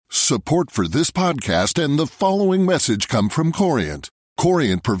Support for this podcast and the following message come from Corient.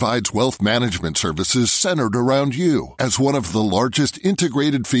 Corient provides wealth management services centered around you. As one of the largest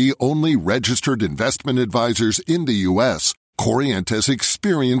integrated fee-only registered investment advisors in the U.S., Corient has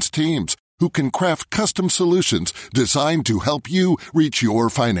experienced teams who can craft custom solutions designed to help you reach your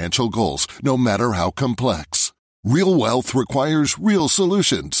financial goals, no matter how complex. Real wealth requires real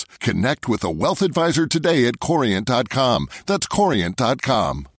solutions. Connect with a wealth advisor today at Corient.com. That's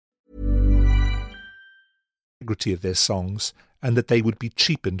Corient.com. Integrity of their songs and that they would be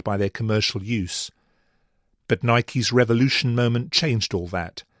cheapened by their commercial use. But Nike's revolution moment changed all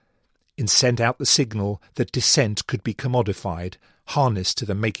that and sent out the signal that dissent could be commodified, harnessed to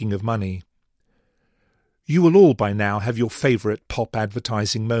the making of money. You will all by now have your favourite pop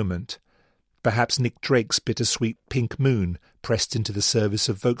advertising moment. Perhaps Nick Drake's bittersweet Pink Moon pressed into the service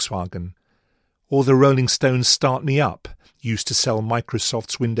of Volkswagen. Or the Rolling Stones' Start Me Up, used to sell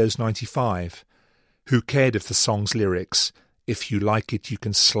Microsoft's Windows 95. Who cared if the song's lyrics, "If you like it you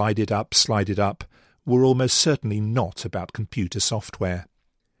can slide it up," were almost certainly not about computer software.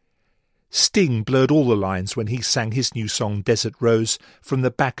 Sting blurred all the lines when he sang his new song Desert Rose from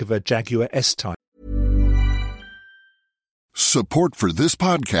the back of a Jaguar S-Type. Support for this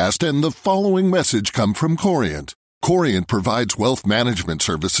podcast and the following message come from Corient. Corient provides wealth management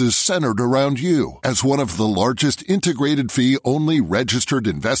services centered around you. As one of the largest integrated fee-only registered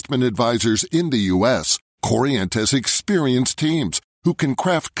investment advisors in the U.S., Corient has experienced teams who can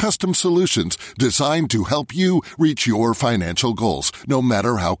craft custom solutions designed to help you reach your financial goals, no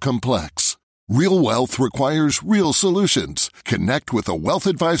matter how complex. Real wealth requires real solutions. Connect with a wealth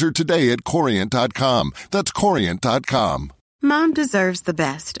advisor today at Corient.com. That's Corient.com. Mom deserves the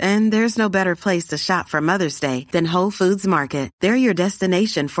best, and there's no better place to shop for Mother's Day than Whole Foods Market. They're your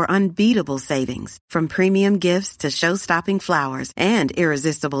destination for unbeatable savings, from premium gifts to show-stopping flowers and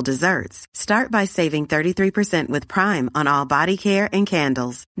irresistible desserts. Start by saving 33% with Prime on all body care and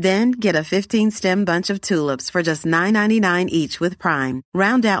candles. Then get a 15-stem bunch of tulips for just $9.99 each with Prime.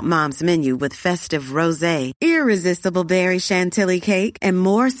 Round out Mom's menu with festive rosé, irresistible berry chantilly cake, and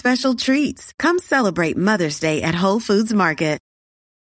more special treats. Come celebrate Mother's Day at Whole Foods Market.